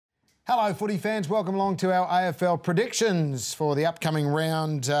Hello, footy fans. Welcome along to our AFL predictions for the upcoming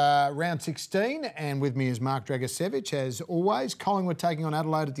round 16. And with me is Marc Dragicevic, as always. Collingwood taking on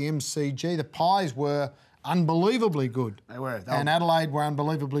Adelaide at the MCG. The Pies were unbelievably good. They were. And Adelaide were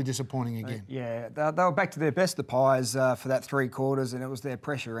unbelievably disappointing again. Yeah, they were back to their best, the Pies, for that 3 quarters, and it was their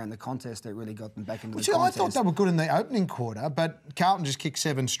pressure around the contest that really got them back into the contest. I thought they were good in the opening quarter, but Carlton just kicked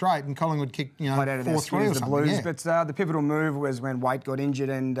 7 straight and Collingwood kicked, 4-3 or something. Blues. Yeah. But the pivotal move was when Waite got injured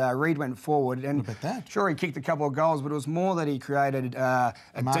and Reid went forward. And look at that. Sure, he kicked a couple of goals, but it was more that he created a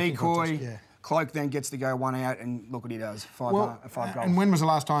decoy. Cloak then gets to go 1 out, and look what he does, 5 goals. And when was the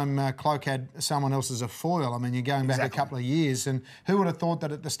last time Cloak had someone else as a foil? I mean, you're going back a couple of years, and who would have thought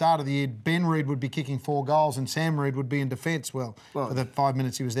that at the start of the year, Ben Reid would be kicking 4 goals and Sam Reid would be in defence, for the 5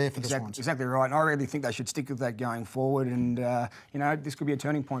 minutes he was there for the Swans. Exactly right, and I really think they should stick with that going forward, and, this could be a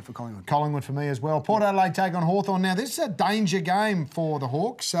turning point for Collingwood. Collingwood for me as well. Port Adelaide take on Hawthorn. Now, this is a danger game for the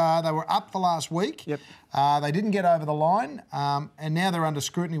Hawks. They were up the last week. Yep. They didn't get over the line, and now they're under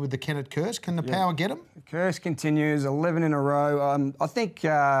scrutiny with the Kennett curse. Can the power get them? The curse continues, 11 in a row. I think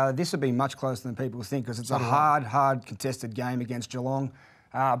this will be much closer than people think because it's a hard contested game against Geelong.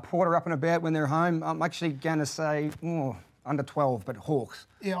 Port are up and about when they're home. I'm actually going to say under 12, but Hawks.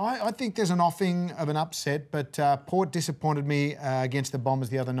 Yeah, I think there's an offing of an upset, but Port disappointed me against the Bombers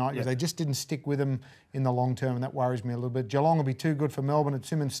the other night because they just didn't stick with them in the long term, and that worries me a little bit. Geelong will be too good for Melbourne at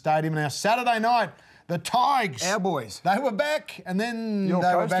Simmons Stadium. Now, Saturday night, the Tigers. Our boys. They were back, and then they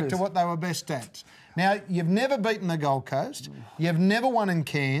were back to what they were best at. Now, you've never beaten the Gold Coast. You've never won in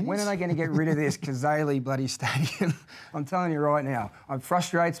Cairns. When are they going to get rid of this Kazali bloody stadium? I'm telling you right now. It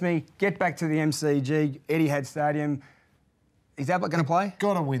frustrates me. Get back to the MCG, Etihad Stadium. Is Ablett going to play?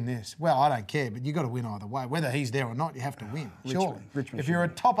 Got to win this. Well, I don't care, but you've got to win either way. Whether he's there or not, you have to win, surely. Richmond if you're a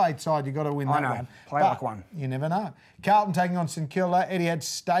top 8 side, you've got to win that one. Play like one. You never know. Carlton taking on St Kilda, Etihad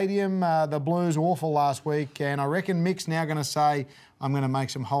Stadium. The Blues awful last week, and I reckon Mick's now going to say, I'm going to make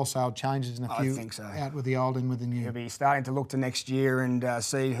some wholesale changes and a few out with the old and with the new. He'll be starting to look to next year and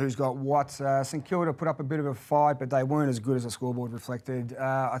see who's got what. St Kilda put up a bit of a fight, but they weren't as good as the scoreboard reflected.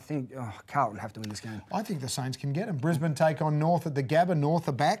 I think Carlton have to win this game. I think the Saints can get them. Brisbane take on North at the Gabba. North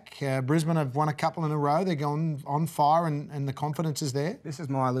are back. Brisbane have won a couple in a row. They're going on fire and the confidence is there. This is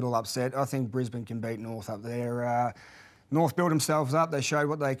my little upset. I think Brisbane can beat North up there. North built themselves up. They showed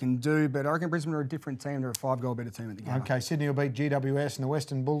what they can do, but I reckon Brisbane are a different team. They're a 5-goal better team at the game. Okay, Sydney will beat GWS, and the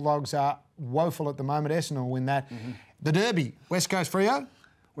Western Bulldogs are woeful at the moment. Essendon will win that. The Derby, West Coast Freo?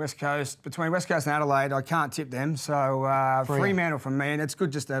 West Coast, between West Coast and Adelaide, I can't tip them. So Fremantle from me, and it's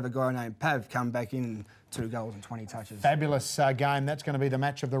good just to have a guy named Pav come back in, 2 goals and 20 touches. Fabulous game. That's going to be the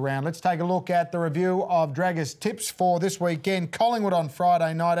match of the round. Let's take a look at the review of Dragger's tips for this weekend. Collingwood on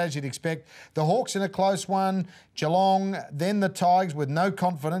Friday night, as you'd expect. The Hawks in a close one. Geelong, then the Tigers with no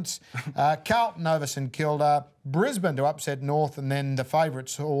confidence. Carlton over St Kilda. Brisbane to upset North, and then the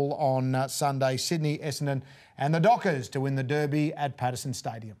favourites all on Sunday. Sydney, Essendon and the Dockers to win the Derby at Patterson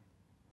Stadium.